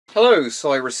Hello,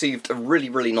 so I received a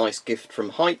really nice gift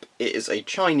from Hype. It is a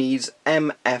Chinese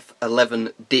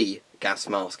MF11D gas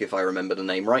mask, if I remember the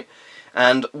name right.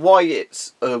 And why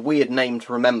it's a weird name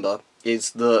to remember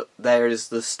is that there is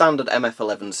the standard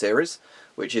MF11 series,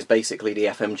 which is basically the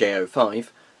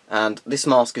FMJ05, and this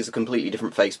mask is a completely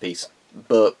different face piece,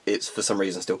 but it's for some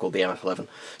reason still called the MF11.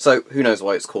 So who knows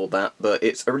why it's called that, but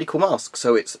it's a really cool mask.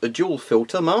 So it's a dual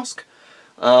filter mask.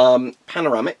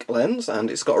 Panoramic lens,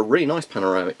 and it's got a really nice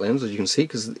panoramic lens, as you can see,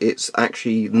 because it's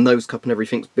actually, the nose cup and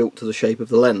everything's built to the shape of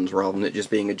the lens, rather than it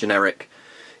just being a generic,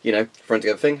 you know, front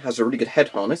together thing. Has a really good head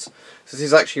harness. So this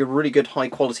is actually a really good high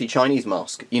quality Chinese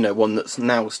mask, you know, one that's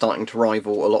now starting to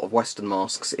rival a lot of Western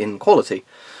masks in quality,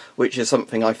 which is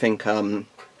something I think, you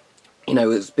know,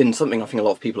 it's been something I think a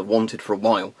lot of people have wanted for a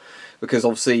while, because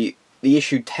obviously the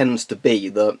issue tends to be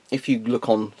that if you look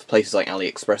on places like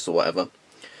AliExpress or whatever,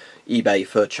 eBay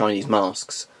for Chinese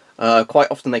masks, quite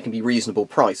often they can be reasonable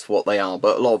price for what they are,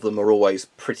 but a lot of them are always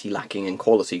pretty lacking in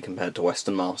quality compared to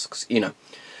Western masks, you know.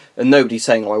 And nobody's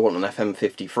saying, oh, I want an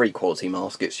FM53 quality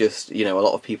mask. It's just, you know, a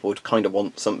lot of people would kind of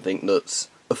want something that's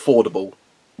affordable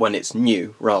when it's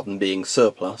new, rather than being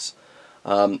surplus,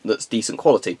 that's decent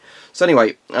quality. So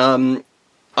anyway,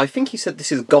 I think he said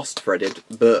this is GOST threaded,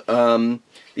 but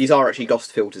these are actually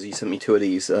GOST filters. He sent me two of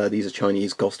these. These are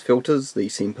Chinese GOST filters.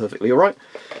 These seem perfectly alright.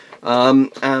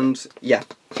 And yeah,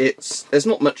 there's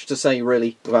not much to say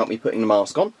really without me putting the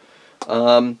mask on.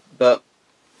 But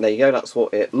there you go, that's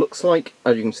what it looks like.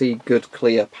 As you can see, good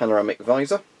clear panoramic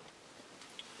visor.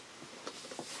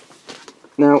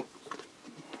 Now,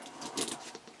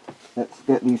 let's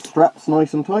get these straps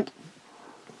nice and tight.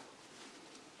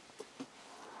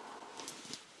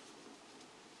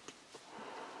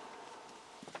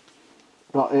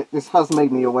 But this has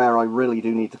made me aware I really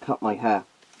do need to cut my hair.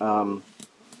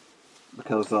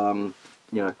 Because, you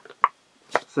know,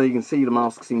 so you can see the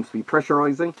mask seems to be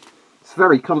pressurising. It's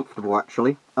very comfortable,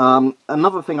 actually.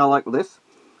 Another thing I like with this,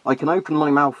 I can open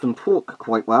my mouth and talk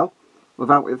quite well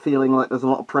without it feeling like there's a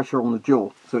lot of pressure on the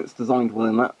jaw. So it's designed well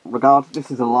in that regard.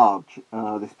 This is a large,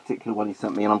 this particular one he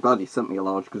sent me, and I'm glad he sent me a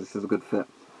large because this is a good fit.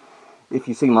 If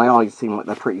you see, my eyes seem like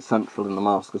they're pretty central in the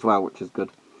mask as well, which is good.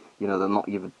 You know, they're not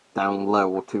either down low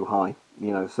or too high.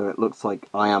 You know, so it looks like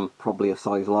I am probably a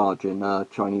size large in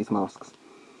Chinese masks,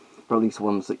 or at least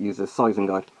ones that use this sizing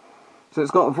guide. So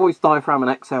it's got a voice diaphragm and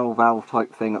exhale valve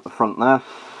type thing at the front there.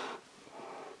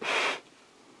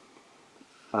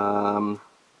 I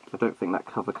don't think that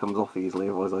cover comes off easily,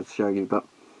 otherwise I'd show you, but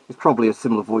it's probably a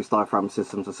similar voice diaphragm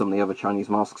system to some of the other Chinese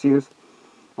masks use.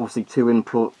 Obviously two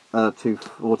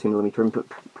 14mm input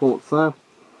ports there.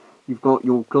 You've got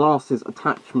your glasses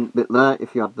attachment bit there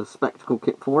if you had the spectacle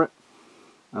kit for it.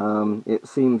 It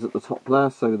seems at the top there,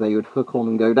 so they would hook on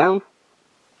and go down.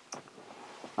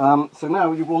 So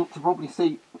now you want to probably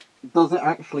see, does it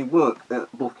actually work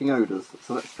at blocking odours?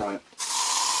 So let's try it.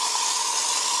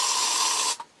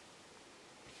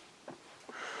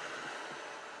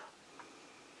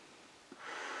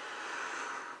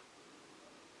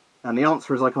 And the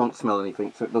answer is I can't smell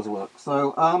anything, so it does work.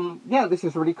 So, yeah, this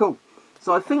is really cool.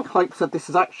 So I think Hype said this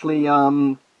is actually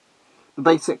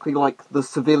basically like the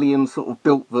civilian sort of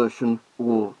built version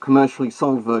or commercially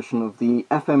sold version of the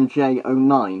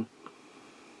FMJ09,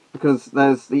 because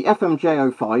there's the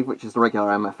FMJ05, which is the regular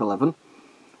MF11,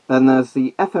 then there's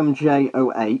the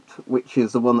FMJ08, which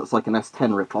is the one that's like an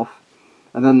S10 ripoff,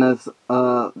 and then there's the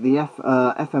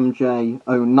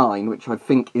FMJ09, which I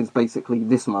think is basically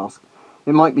this mask.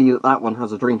 It might be that that one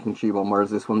has a drinking tube on, whereas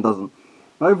this one doesn't.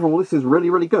 Overall, this is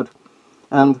really good.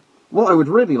 And what I would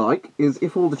really like is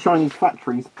if all the Chinese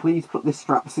factories, please put this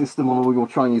strap system on all your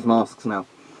Chinese masks now.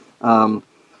 You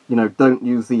know, don't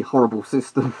use the horrible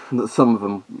system that some of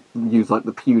them use, like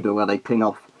the Pewter, where they ping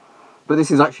off. But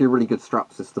this is actually a really good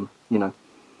strap system, you know.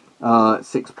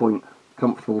 6-point,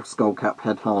 comfortable skull cap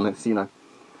head harness, you know.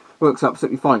 Works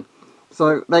absolutely fine.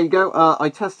 So, there you go. I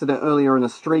tested it earlier in a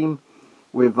stream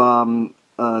with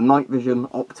night vision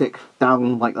optic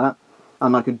down like that,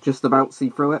 and I could just about see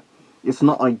through it. It's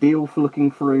not ideal for looking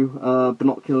through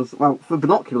binoculars. Well, for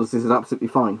binoculars this is absolutely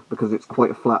fine, because it's quite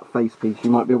a flat face piece.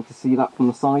 You might be able to see that from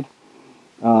the side.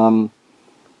 But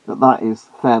that is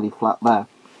fairly flat there.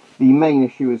 The main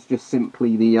issue is just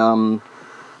simply the, you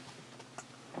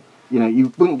know,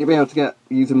 you wouldn't be able to get,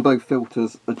 using both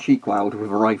filters, a cheek weld with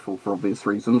a rifle for obvious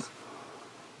reasons.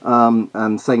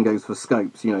 And same goes for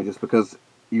scopes, you know, just because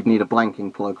you'd need a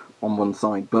blanking plug on one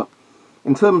side. But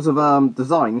in terms of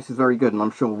design, this is very good, and I'm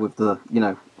sure with the, you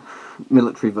know,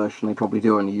 military version they probably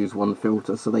do only use one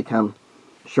filter, so they can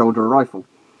shoulder a rifle.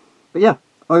 But yeah,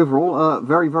 overall,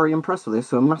 very impressed with this,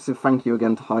 so a massive thank you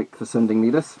again to Hype for sending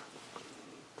me this.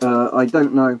 I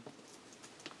don't know,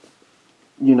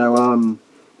 you know,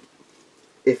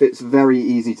 if it's very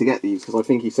easy to get these, because I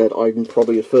think he said I'm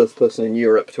probably the first person in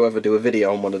Europe to ever do a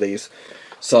video on one of these,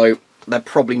 so they're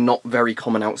probably not very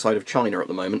common outside of China at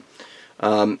the moment.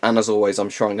 And as always, I'm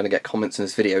sure I'm going to get comments in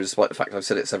this video, despite the fact I've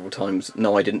said it several times.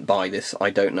 No, I didn't buy this.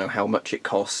 I don't know how much it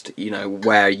cost, you know,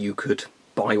 where you could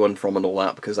buy one from and all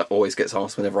that, because that always gets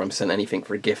asked whenever I'm sent anything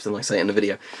for a gift and I say it in the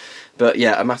video. But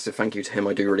yeah, a massive thank you to him.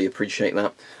 I do really appreciate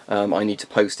that. I need to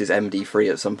post his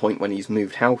MD3 at some point when he's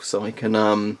moved house, so I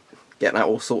can get that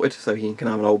all sorted, so he can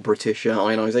have an old British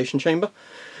ionisation chamber.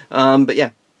 But yeah,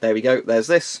 there we go. There's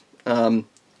this. I'm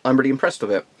really impressed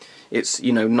with it. It's,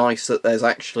 you know, nice that there's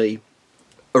actually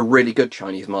a really good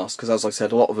Chinese mask, because as I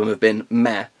said, a lot of them have been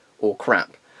meh or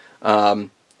crap. And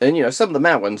you know, some of the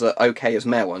meh ones are okay as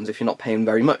meh ones if you're not paying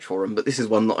very much for them, but this is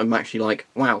one that I'm actually like,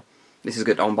 wow, this is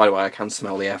good. Oh, and by the way, I can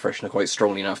smell the air freshener quite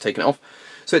strongly now I've taken it off.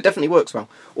 So it definitely works well.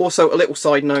 Also, a little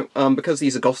side note, because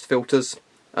these are GOST filters,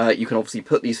 you can obviously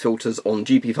put these filters on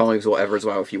GP5s or whatever as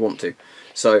well if you want to.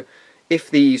 So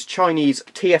if these Chinese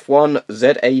TF1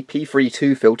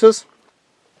 ZAP32 filters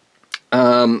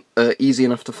are easy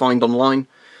enough to find online,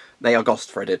 they are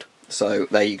GOST threaded. So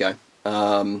there you go.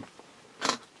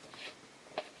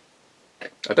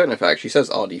 I don't know if it actually says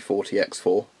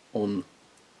RD40X4 on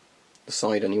the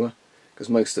side anywhere, because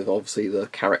most of obviously the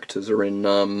characters are in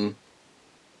there,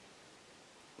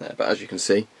 but as you can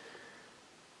see,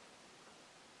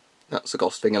 that's a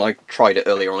GOST thing, and I tried it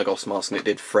earlier on a GOST mask and it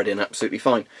did thread in absolutely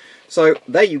fine. So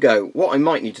there you go. What I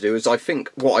might need to do is, I think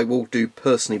what I will do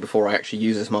personally before I actually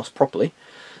use this mask properly,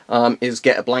 is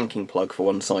get a blanking plug for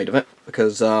one side of it,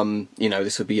 because you know,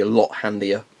 this would be a lot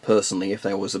handier personally if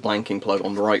there was a blanking plug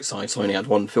on the right side, so I only had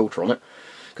one filter on it.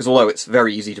 Because although it's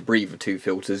very easy to breathe with two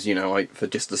filters, you know, for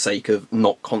just the sake of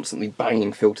not constantly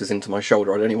banging filters into my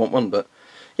shoulder, I'd only want one. But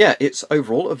yeah, it's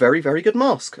overall a very, very good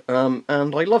mask, and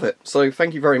I love it. So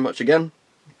thank you very much again.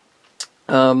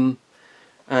 And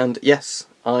yes,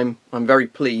 I'm very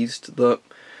pleased that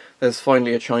there's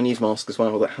finally a Chinese mask as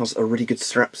well that has a really good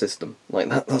strap system. Like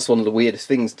that's one of the weirdest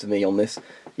things to me on this.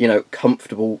 You know,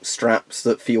 comfortable straps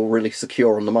that feel really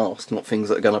secure on the mask, not things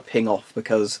that are going to ping off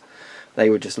because they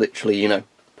were just literally, you know,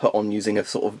 put on using a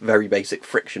sort of very basic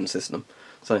friction system.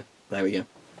 So there we go.